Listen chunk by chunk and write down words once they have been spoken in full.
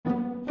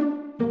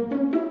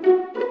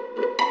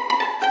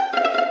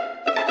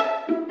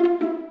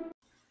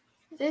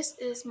This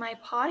is my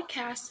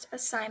podcast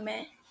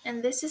assignment,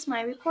 and this is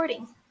my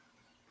recording.